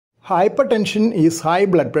Hypertension is high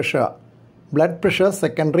blood pressure. Blood pressure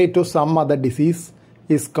secondary to some other disease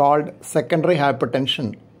is called secondary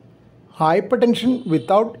hypertension. Hypertension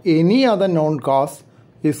without any other known cause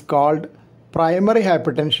is called primary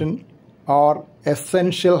hypertension or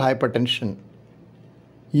essential hypertension.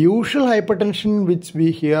 Usual hypertension which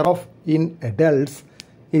we hear of in adults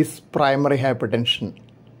is primary hypertension.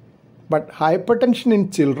 But hypertension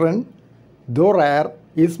in children, though rare,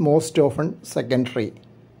 is most often secondary.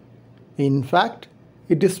 In fact,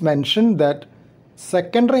 it is mentioned that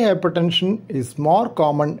secondary hypertension is more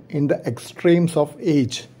common in the extremes of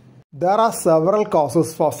age. There are several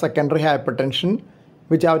causes for secondary hypertension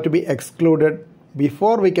which have to be excluded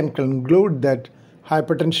before we can conclude that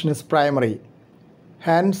hypertension is primary.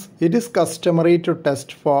 Hence, it is customary to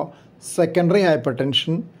test for secondary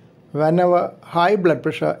hypertension whenever high blood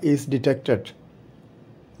pressure is detected.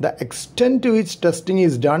 The extent to which testing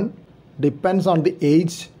is done depends on the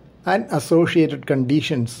age and associated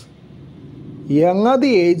conditions. Younger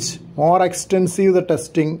the age, more extensive the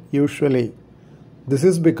testing usually. This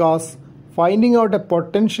is because finding out a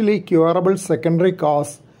potentially curable secondary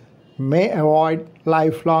cause may avoid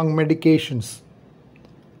lifelong medications.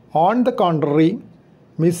 On the contrary,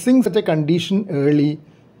 missing such a condition early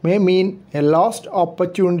may mean a lost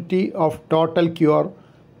opportunity of total cure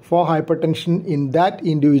for hypertension in that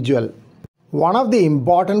individual. One of the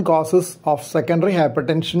important causes of secondary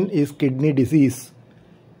hypertension is kidney disease.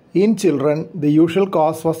 In children, the usual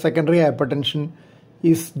cause for secondary hypertension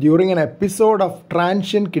is during an episode of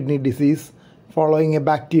transient kidney disease following a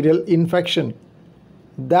bacterial infection.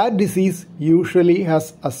 That disease usually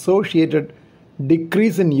has associated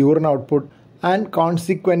decrease in urine output and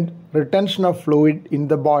consequent retention of fluid in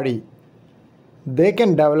the body. They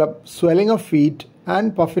can develop swelling of feet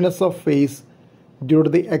and puffiness of face due to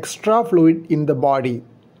the extra fluid in the body.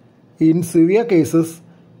 In severe cases,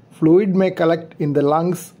 fluid may collect in the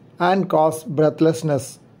lungs and cause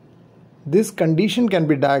breathlessness. This condition can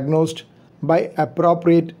be diagnosed by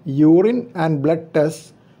appropriate urine and blood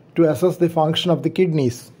tests to assess the function of the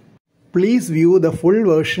kidneys. Please view the full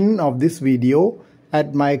version of this video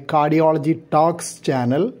at my Cardiology Talks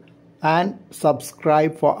channel and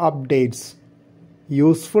subscribe for updates.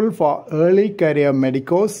 Useful for early career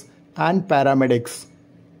medicos and paramedics.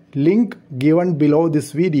 Link given below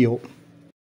this video.